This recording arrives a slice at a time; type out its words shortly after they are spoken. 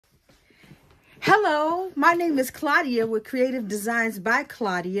Hello, my name is Claudia with Creative Designs by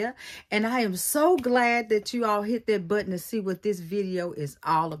Claudia, and I am so glad that you all hit that button to see what this video is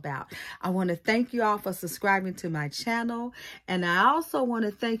all about. I want to thank you all for subscribing to my channel, and I also want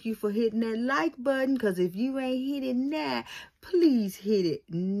to thank you for hitting that like button, because if you ain't hit it now, please hit it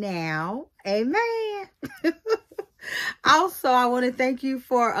now. Amen. Also, I want to thank you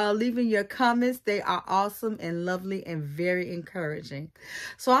for leaving your comments. They are awesome and lovely and very encouraging.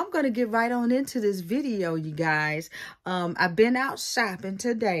 So I'm going to get right on into this video, you guys. I've been out shopping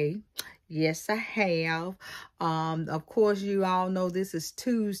today. Yes, I have. Of course, you all know this is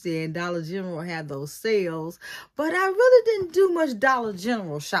Tuesday and Dollar General had those sales, but I really didn't do much Dollar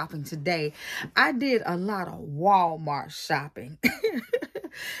General shopping today. I did a lot of Walmart shopping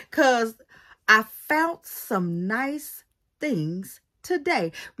because I found some nice things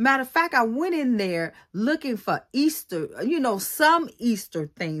today. Matter of fact, I went in there looking for Easter, some Easter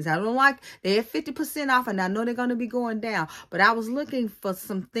things. I don't like, they had 50% off and I know they're going to be going down, but I was looking for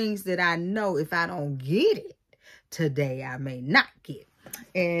some things that I know if I don't get it today, I may not get.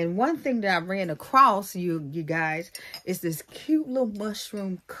 And one thing that I ran across, you guys, is this cute little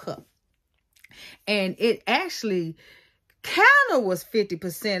mushroom cup. And it actually counter was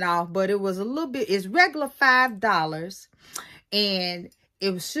 50% off, but it was a little bit, it's regular $5 and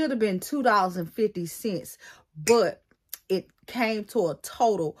it should have been $2.50, but it came to a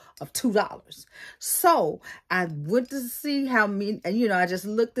total of $2. So I went to see how many, I just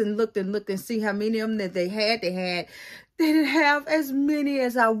looked and see how many of them that they had. They didn't have as many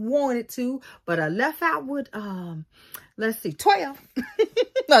as I wanted to, but I left out with, let's see, 12.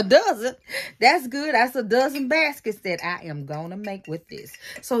 A dozen. That's good. That's a dozen baskets that I am going to make with this.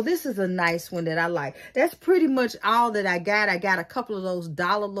 So this is a nice one that I like. That's pretty much all that I got. I got a couple of those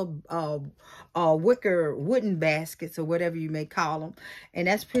wicker wooden baskets or whatever you may call them. And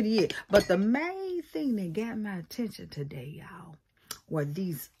that's pretty it. But the main thing that got my attention today, y'all, were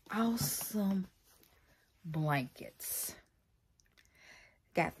these awesome blankets.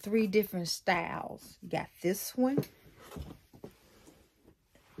 Got 3 different styles. You got this one.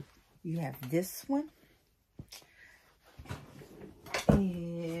 You have this one. And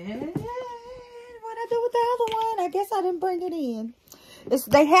what I do with the other one? I guess I didn't bring it in.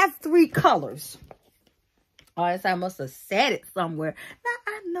 They have 3 colors. Or else I must have said it somewhere. Now,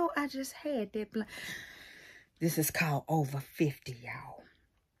 I know I just had that blanket. This is called Over 50, y'all.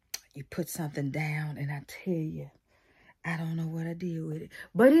 You put something down and I tell you, I don't know what I did with it.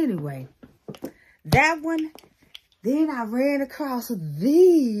 But anyway, that one. Then I ran across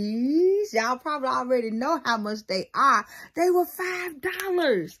these. Y'all probably already know how much they are. They were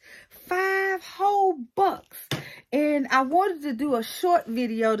 $5. 5 whole bucks. And I wanted to do a short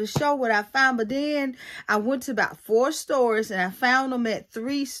video to show what I found. But then I went to about 4 stores and I found them at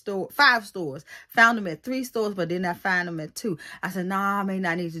 5 stores. Found them at 3 stores, but then I found them at 2. I said, nah, I may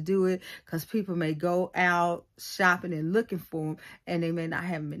not need to do it because people may go out shopping and looking for them and they may not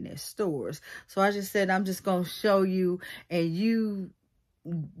have them in their stores. So I just said, I'm just going to show you and you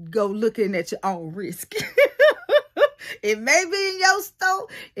go looking at your own risk. It may be in your store.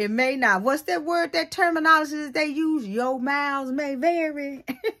 It may not. What's that word, that terminology that they use? Your miles may vary.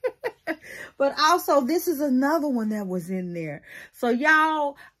 But also, this is another one that was in there. So,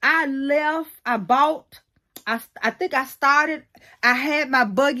 y'all, I think I started, I had my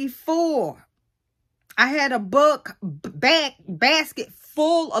buggy full. I had a basket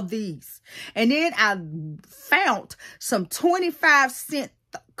full of these. And then I found some 25-cent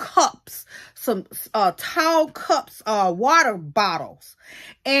cups, some tall cups, water bottles,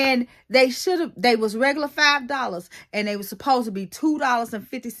 and they was regular $5 and they were supposed to be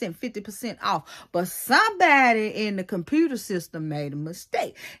 $2.50, 50% off, but somebody in the computer system made a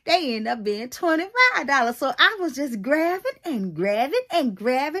mistake. They ended up being $25. So I was just grabbing, had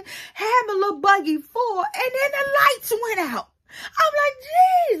my little buggy full, and then the lights went out. I'm like,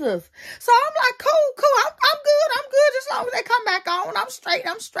 Jesus. So I'm like, cool. I'm good as long as they come back on. I'm straight.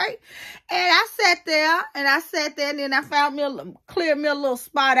 And I sat there, and then I found cleared me a little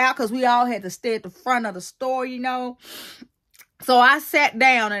spot out because we all had to stay at the front of the store, So I sat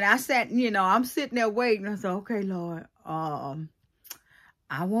down and I'm sitting there waiting. I said, okay, Lord, I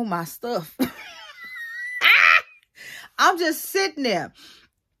want my stuff. I'm just sitting there.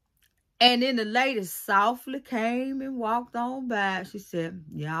 And then the lady softly came and walked on by. She said,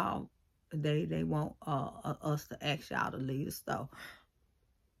 y'all, they want us to ask y'all to leave the store.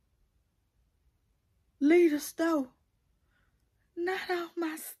 Leave the store? Not all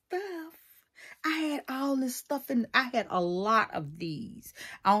my stuff. I had all this stuff and I had a lot of these.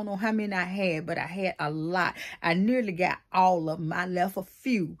 I don't know how many I had, but I had a lot. I nearly got all of them. I left a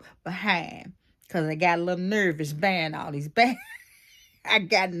few behind. because I got a little nervous buying all these bags. I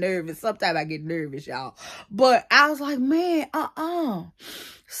got nervous. Sometimes I get nervous, y'all. But I was like, man,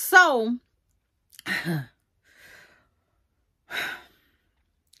 So, I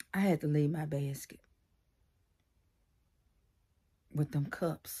had to leave my basket with them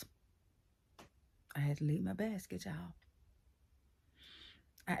cups. I had to leave my basket, y'all.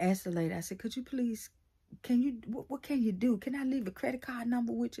 I asked the lady, I said, could you please, what can you do? Can I leave a credit card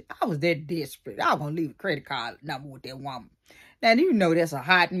number with you? I was that desperate. I was going to leave a credit card number with that woman. Now, you know that's a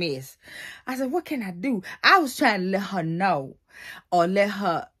hot mess. I said, what can I do? I was trying to let her know or let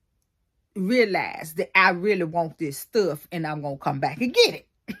her realize that I really want this stuff and I'm going to come back and get it.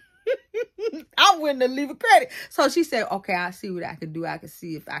 I wouldn't leave a credit. So she said, okay, I'll see what I can do. I can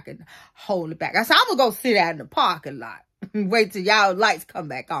see if I can hold it back. I said, I'm going to go sit out in the parking lot. Wait till y'all lights come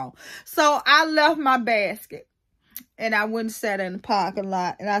back on. So I left my basket and I went and sat in the parking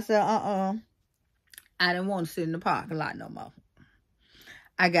lot. And I said, I didn't want to sit in the parking lot no more.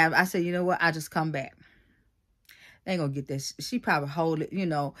 I said, you know what? I just come back. They ain't going to get this. She probably hold it, you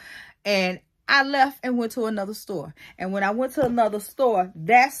know. And I left and went to another store. And when I went to another store,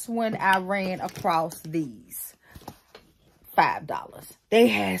 that's when I ran across these. $5. They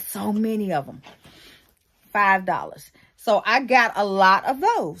had so many of them. $5. So I got a lot of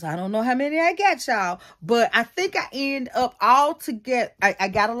those. I don't know how many I got, y'all. But I think I end up all together. I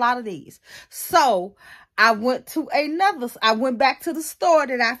got a lot of these. So I went back to the store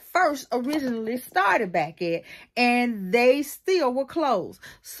that I first originally started back at, and they still were closed.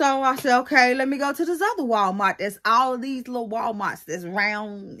 So I said, okay, let me go to this other Walmart. There's all of these little Walmarts that's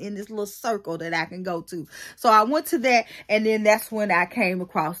round in this little circle that I can go to. So I went to that, and then that's when I came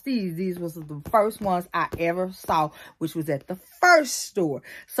across these. These was the first ones I ever saw, which was at the first store.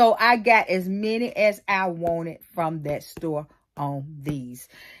 So I got as many as I wanted from that store on these.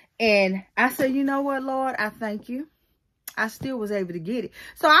 And I said, you know what, Lord, I thank you. I still was able to get it.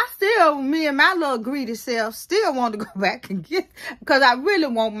 So I still, me and my little greedy self, still want to go back and get it. Because I really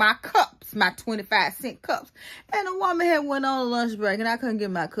want my cups, my 25-cent cups. And the woman had went on a lunch break and I couldn't get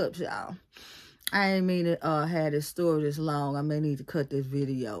my cups, y'all. I ain't mean to have this story this long. I may need to cut this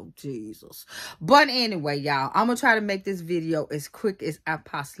video. Jesus. But anyway, y'all, I'm going to try to make this video as quick as I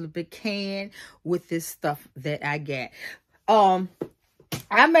possibly can with this stuff that I got.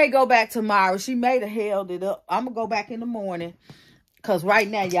 I may go back tomorrow. She may have held it up. I'm going to go back in the morning. Because right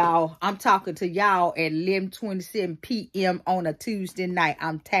now, y'all, I'm talking to y'all at 11:27 p.m. on a Tuesday night.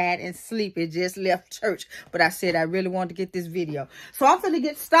 I'm tired and sleepy. Just left church. But I said I really wanted to get this video. So I'm going to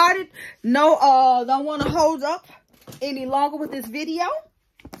get started. No, don't want to hold up any longer with this video.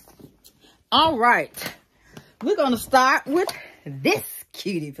 All right. We're going to start with this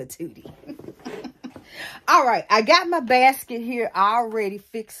cutie patootie. All right, I got my basket here already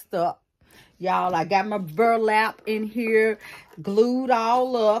fixed up. Y'all, I got my burlap in here, glued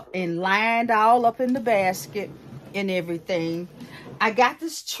all up and lined all up in the basket and everything. I got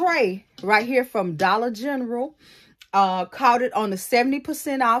this tray right here from Dollar General. Caught it on the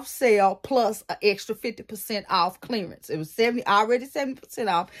 70% off sale plus an extra 50% off clearance. It was already 70%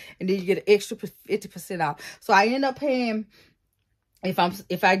 off, and then you get an extra 50% off. So I end up paying,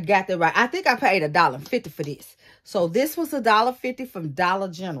 if I got that right, I think I paid $1.50 for this. So this was $1.50 from Dollar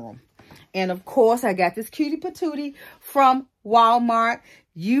General. And of course, I got this cutie patootie from Walmart.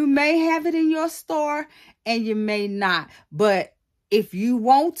 You may have it in your store and you may not. But if you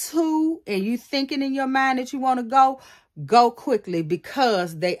want to and you thinking in your mind that you want to go quickly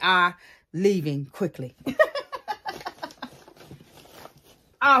because they are leaving quickly.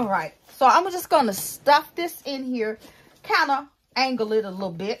 All right. So I'm just going to stuff this in here, kind of angle it a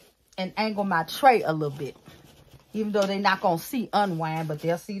little bit and angle my tray a little bit. Even though they're not going to see unwind, but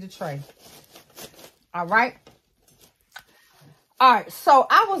they'll see the tray. All right. All right. So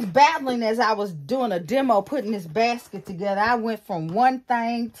I was battling as I was doing a demo, putting this basket together. I went from one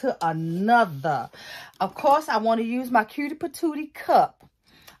thing to another. Of course, I want to use my cutie patootie cup.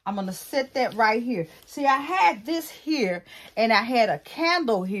 I'm going to set that right here. See, I had this here and I had a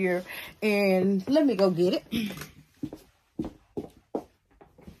candle here. And let me go get it.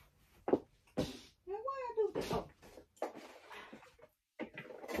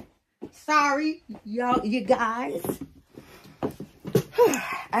 Sorry, y'all, you guys.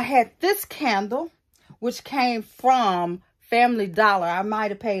 I had this candle, which came from Family Dollar. I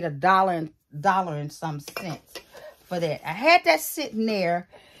might have paid $1 and some cents for that. I had that sitting there,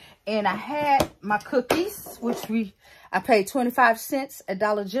 and I had my cookies, which I paid 25 cents at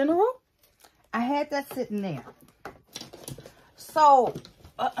Dollar General. I had that sitting there. So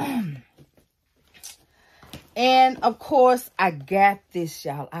And of course, I got this,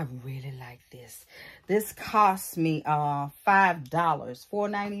 y'all. I really like this. This cost me $5,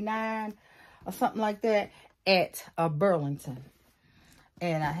 $4.99 or something like that at Burlington.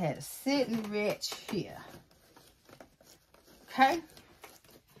 And I had a sitting wrench here. Okay.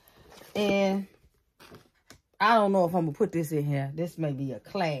 And I don't know if I'm going to put this in here. This may be a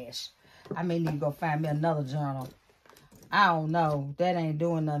clash. I may need to go find me another journal. I don't know. That ain't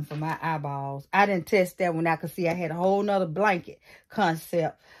doing nothing for my eyeballs. I didn't test that when I could see I had a whole nother blanket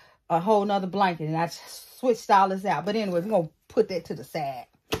concept. A whole nother blanket. And I switched all this out. But anyway, we're going to put that to the side.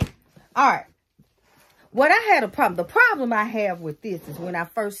 All right. What I had a problem. The problem I have with this is when I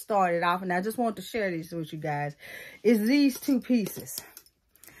first started off. And I just want to share this with you guys. Is these two pieces.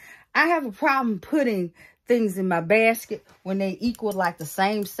 I have a problem putting things in my basket when they equal like the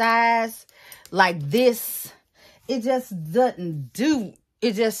same size. Like this. It just doesn't do.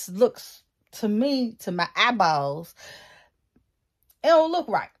 It just looks, to me, to my eyeballs, it don't look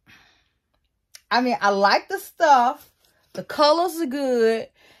right. I mean, I like the stuff. The colors are good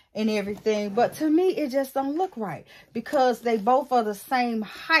and everything. But to me, it just don't look right. Because they both are the same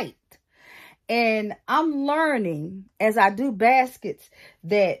height. And I'm learning, as I do baskets,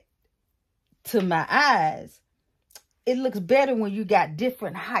 that to my eyes, it looks better when you got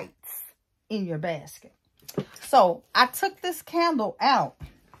different heights in your basket. So I took this candle out,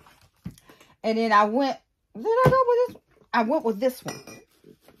 and then I went, did I go with this? I went with this one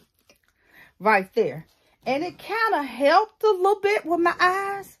right there. And it kind of helped a little bit with my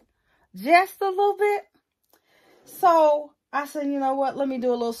eyes, just a little bit. So I said, you know what? Let me do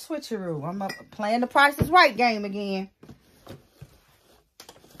a little switcheroo. I'm playing the Price is Right game again.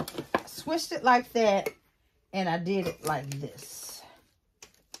 Switched it like that, and I did it like this.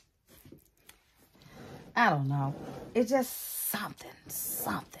 I don't know. It's just something.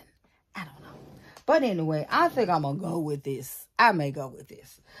 I don't know. But anyway, I think I'm going to go with this. I may go with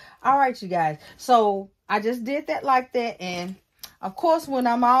this. All right, you guys. So I just did that like that. And of course, when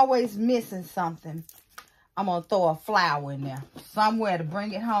I'm always missing something, I'm going to throw a flower in there. Somewhere to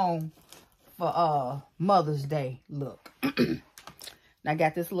bring it home for Mother's Day look. And I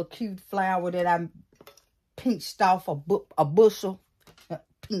got this little cute flower that I pinched off a bushel.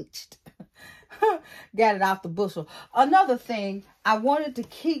 Pinched. Got it off the bushel. Another thing, I wanted to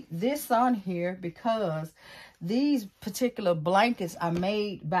keep this on here because these particular blankets are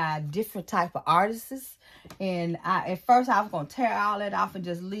made by different type of artists. And at first I was going to tear all that off and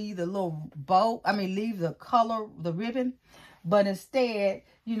just leave the little bow. I mean, leave the color, the ribbon. But instead,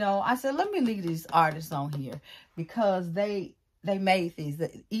 you know, I said, let me leave these artists on here because they made these.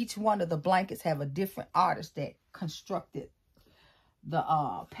 Each one of the blankets have a different artist that constructed the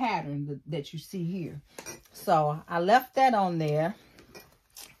pattern that you see here. So I left that on there,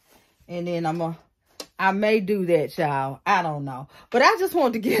 and then I may do that, y'all. I don't know, but I just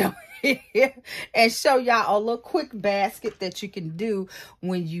wanted to get on here and show y'all a little quick basket that you can do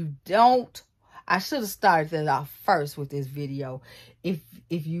when you don't. I should have started that off first with this video. If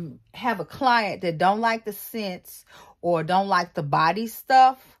you have a client that don't like the scents or don't like the body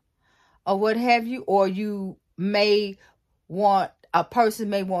stuff or what have you, or you may want, a person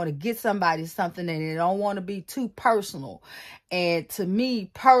may want to get somebody something and they don't want to be too personal. And to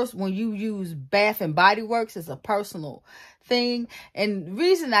me, when you use Bath and Body Works, it's a personal thing. And the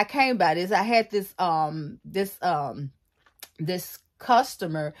reason I came by this, I had this this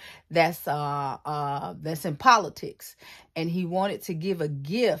customer that's in politics, and he wanted to give a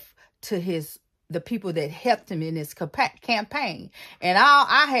gift to the people that helped him in his campaign. And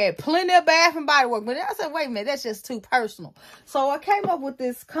I had plenty of Bath and Body Works, but I said, wait a minute, that's just too personal. So I came up with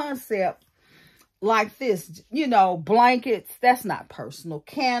this concept like this, you know, blankets, that's not personal,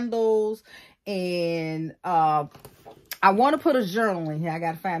 candles, and I want to put a journal in here. I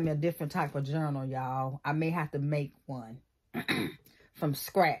got to find me a different type of journal, y'all. I may have to make one from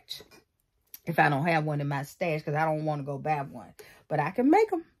scratch if I don't have one in my stash, because I don't want to go buy one. But I can make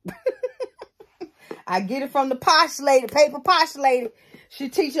them. I get it from the posh lady, paper posh lady. She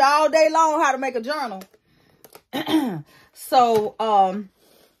teach you all day long how to make a journal. So,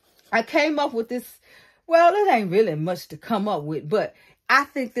 I came up with this. Well, it ain't really much to come up with, but I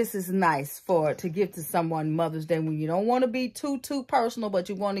think this is nice to give to someone Mother's Day when you don't want to be too personal, but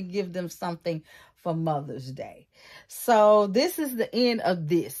you want to give them something for Mother's Day. So this is the end of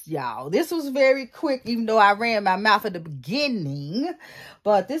this, y'all. This was very quick, even though I ran my mouth at the beginning.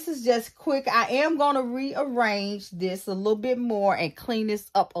 But this is just quick. I am going to rearrange this a little bit more and clean this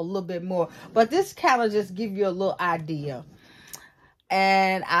up a little bit more. But this kind of just give you a little idea.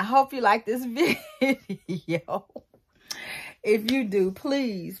 And I hope you like this video. If you do,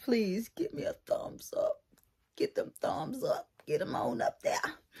 please give me a thumbs up. Get them thumbs up. Get them on up there.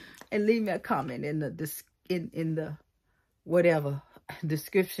 And leave me a comment in the whatever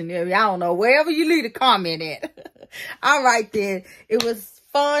description area. I don't know, wherever you leave a comment at. All right then. It was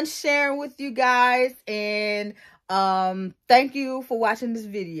fun sharing with you guys, and thank you for watching this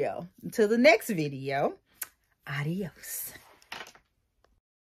video. Until the next video, adios.